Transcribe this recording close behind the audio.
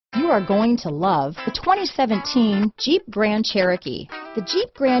are going to love the 2017 Jeep Grand Cherokee. The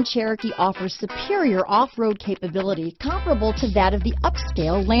Jeep Grand Cherokee offers superior off-road capability comparable to that of the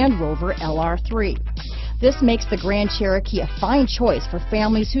upscale Land Rover LR3. This makes the Grand Cherokee a fine choice for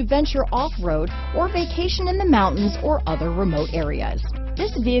families who venture off-road or vacation in the mountains or other remote areas.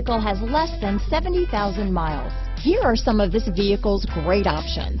 This vehicle has less than 70,000 miles. Here are some of this vehicle's great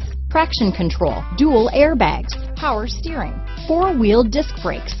options: traction control, dual airbags, power steering, four-wheel disc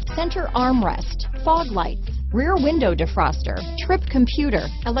brakes, center armrest, fog lights, rear window defroster, trip computer,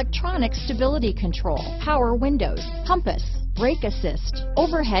 electronic stability control, power windows, compass, brake assist,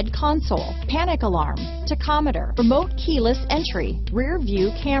 overhead console, panic alarm, tachometer, remote keyless entry, rear view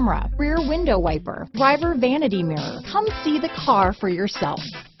camera, rear window wiper, driver vanity mirror. Come see the car for yourself.